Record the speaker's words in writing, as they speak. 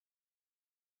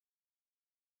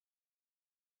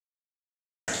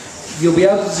You'll be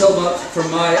able to tell from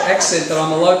my accent that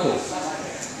I'm a local.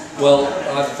 Well,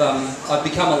 I've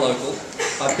become a local.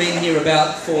 I've been here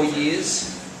about 4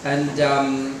 years, and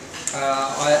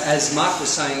as Mark was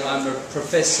saying, I'm a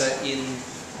professor in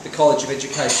the College of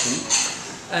Education.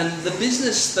 And the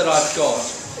business that I've got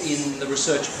in the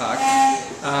research park,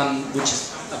 which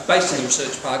is based in the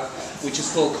research park, which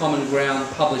is called Common Ground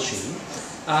Publishing,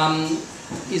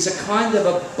 is a kind of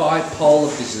a bipolar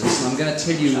business, and I'm going to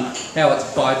tell you how it's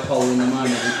bipolar in a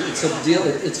moment. It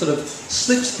sort of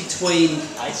slips between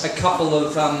a couple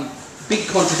of big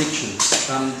contradictions.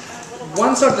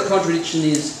 One side of the contradiction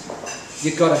is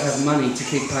you've got to have money to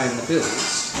keep paying the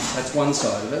bills. That's one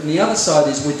side of it. And the other side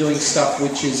is we're doing stuff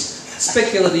which is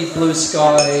speculative, blue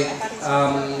sky,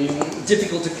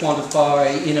 difficult to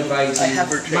quantify, innovative,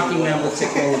 mucking around with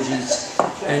technologies,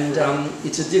 and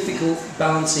it's a difficult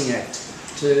balancing act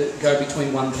to go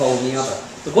between one pole and the other.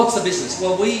 But what's the business?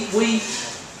 Well, we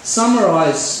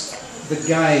summarise the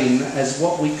game as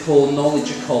what we call knowledge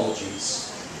ecologies.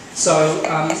 So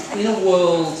in a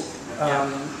world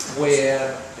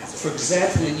where, for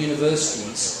example, in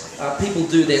universities, people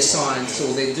do their science,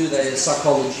 or they do their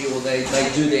psychology, or they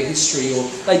do their history, or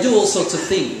they do all sorts of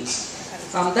things,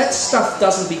 that stuff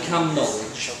doesn't become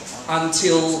knowledge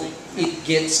until it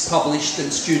gets published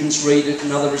and students read it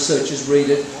and other researchers read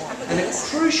it. And a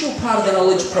crucial part of the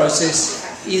knowledge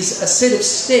process is a set of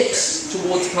steps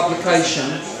towards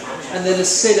publication, and then a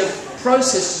set of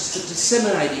processes to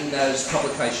disseminating those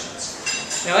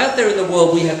publications. Now, out there in the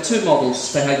world, we have two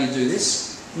models for how you do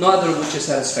this, neither of which are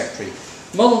satisfactory.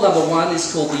 Model number one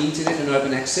is called the Internet and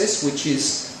Open Access, which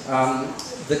is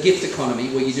the gift economy,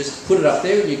 where you just put it up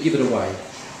there and you give it away.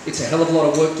 It's a hell of a lot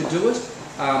of work to do it.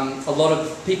 A lot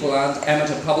of people aren't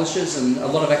amateur publishers, and a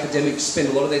lot of academics spend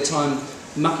a lot of their time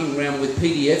mucking around with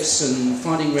PDFs and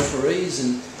finding referees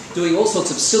and doing all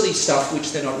sorts of silly stuff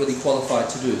which they're not really qualified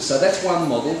to do. So that's one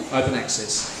model, open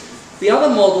access. The other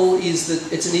model is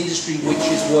that it's an industry which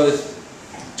is worth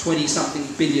 $20-something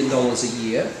billion a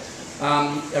year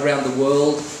around the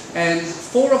world, and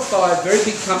 4 or 5 very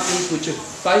big companies which are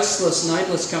faceless,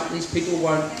 nameless companies, people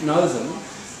won't know them.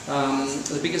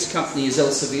 The biggest company is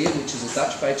Elsevier, which is a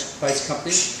Dutch-based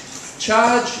company,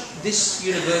 charge this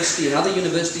university and other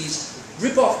universities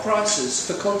rip-off prices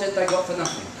for content they got for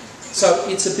nothing. So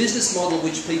it's a business model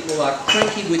which people are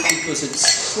cranky with because it's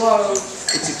slow,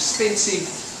 it's expensive,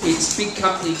 it's big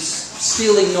companies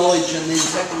stealing knowledge and then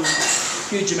taking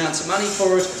huge amounts of money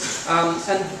for it.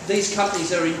 And these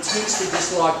companies are intensely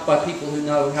disliked by people who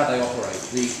know how they operate,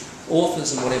 the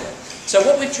authors and whatever. So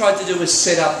what we've tried to do is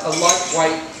set up a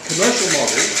lightweight commercial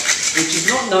model which is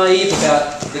not naive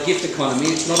about the gift economy.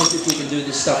 It's not as if we can do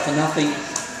this stuff for nothing,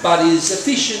 but is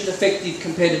efficient, effective,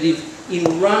 competitive in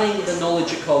running the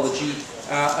knowledge ecology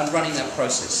and running that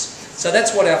process. So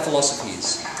that's what our philosophy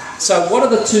is. So what are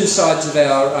the two sides of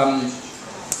our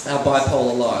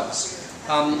bipolar lives?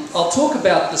 I'll talk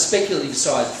about the speculative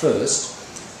side first.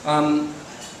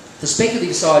 The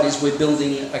speculative side is we're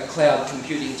building a cloud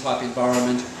computing type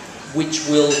environment which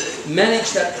will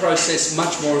manage that process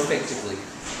much more effectively.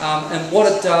 And what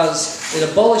it does, it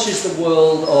abolishes the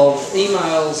world of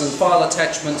emails and file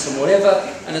attachments and whatever,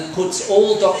 and it puts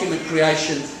all document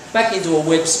creation back into a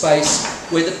web space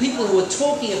where the people who are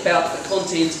talking about the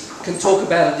content can talk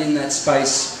about it in that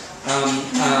space,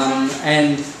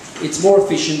 and it's more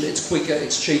efficient, it's quicker,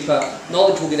 it's cheaper,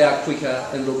 knowledge will get out quicker,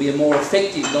 and it'll be a more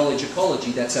effective knowledge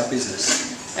ecology. That's our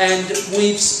business. And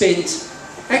we've spent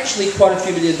actually quite a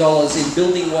few $1 million in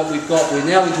building what we've got. We're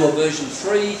now into a version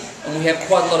 3, and we have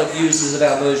quite a lot of users of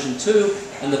our version 2,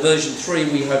 and the version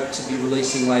 3 we hope to be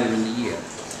releasing later in the year.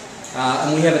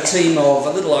 And we have a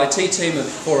little IT team of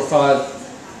 4 or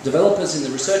 5 developers in the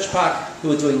research park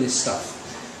who are doing this stuff.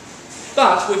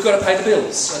 But we've got to pay the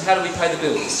bills, and how do we pay the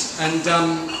bills? And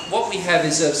what we have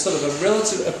is a sort of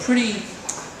a pretty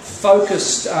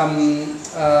focused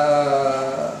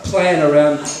plan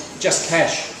around just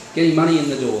cash, getting money in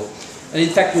the door. And in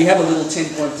fact, we have a little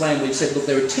 10-point plan. We've said, look,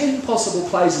 there are 10 possible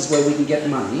places where we can get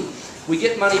money. We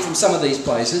get money from some of these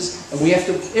places, and we have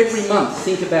to, every month,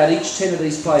 think about each 10 of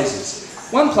these places.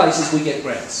 One place is we get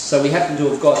grants. So we happen to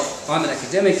have got, I'm an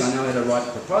academic, I know how to write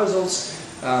proposals.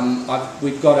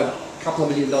 We've got a couple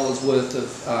of $1 million worth of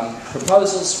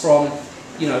proposals from,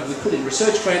 we put in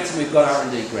research grants, and we've got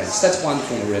R&D grants. That's one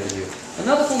form of revenue.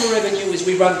 Another form of revenue is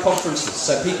we run conferences.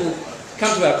 So people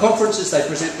come to our conferences, they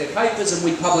present their papers, and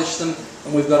we publish them,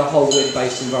 and we've got a whole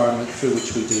web-based environment through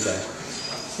which we do that.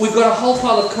 We've got a whole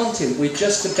pile of content. We're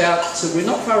just about to, we're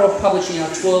not far off publishing our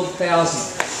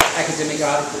 12,000th academic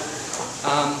article.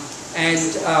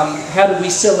 How do we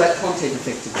sell that content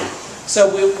effectively? So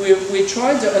we're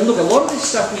trying to, and look, a lot of this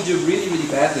stuff we do really,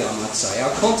 really badly, I might say. Our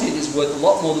content is worth a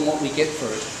lot more than what we get for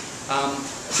it,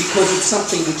 because it's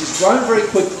something which has grown very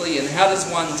quickly, and how does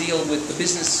one deal with the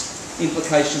business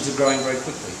implications of growing very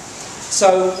quickly?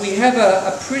 So we have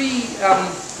a pretty,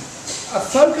 a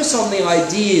focus on the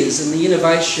ideas and the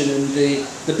innovation and the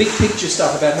big picture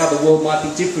stuff about how the world might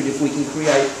be different if we can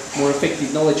create more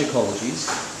effective knowledge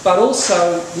ecologies. But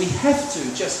also, we have to,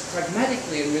 just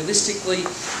pragmatically and realistically,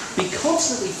 be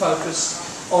constantly focused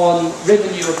on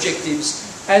revenue objectives.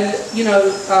 And, you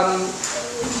know,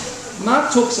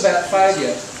 Mark talks about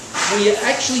failure. We are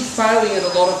actually failing at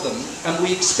a lot of them, and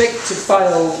we expect to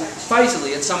fail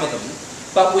phasally at some of them,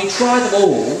 but we try them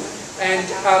all, and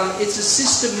it's a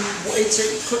system, it's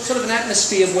a sort of an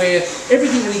atmosphere where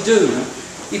everything we do,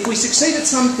 if we succeed at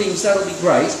some things, that'll be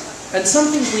great, and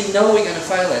some things we know we're going to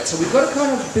fail at. So we've got to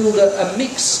kind of build a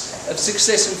mix of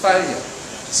success and failure.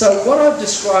 So what I've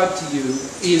described to you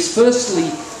is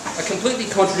firstly a completely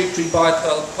contradictory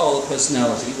bipolar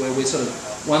personality, where we're sort of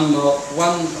one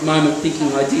moment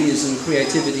thinking ideas and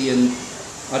creativity, and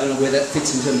I don't know where that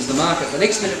fits in terms of the market. The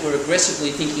next minute we're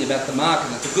aggressively thinking about the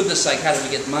market, and for goodness sake, how do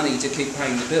we get money to keep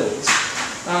paying the bills?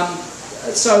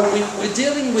 So we're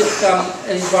dealing with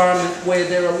an environment where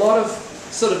there are a lot of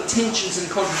sort of tensions and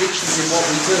contradictions in what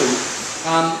we do.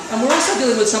 And we're also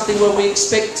dealing with something where we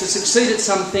expect to succeed at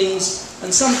some things,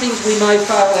 and some things we may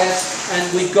fail at,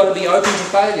 and we've got to be open to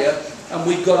failure, and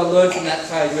we've got to learn from that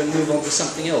failure and move on to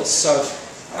something else. So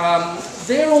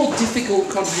they're all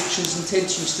difficult contradictions and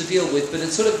tensions to deal with, but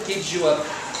it sort of gives you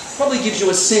probably gives you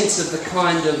a sense of the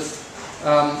kind of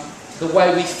the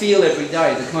way we feel every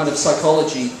day, the kind of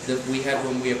psychology that we have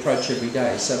when we approach every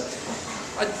day. So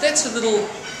that's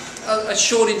a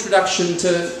short introduction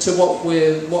to what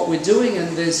we're doing,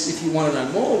 and if you want to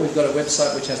know more, we've got a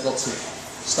website which has lots of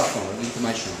stuff on it,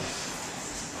 information on it.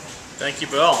 Thank you,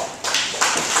 Bill.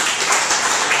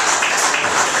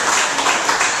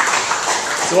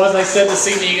 So as I said this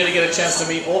evening, you're going to get a chance to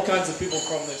meet all kinds of people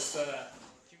from this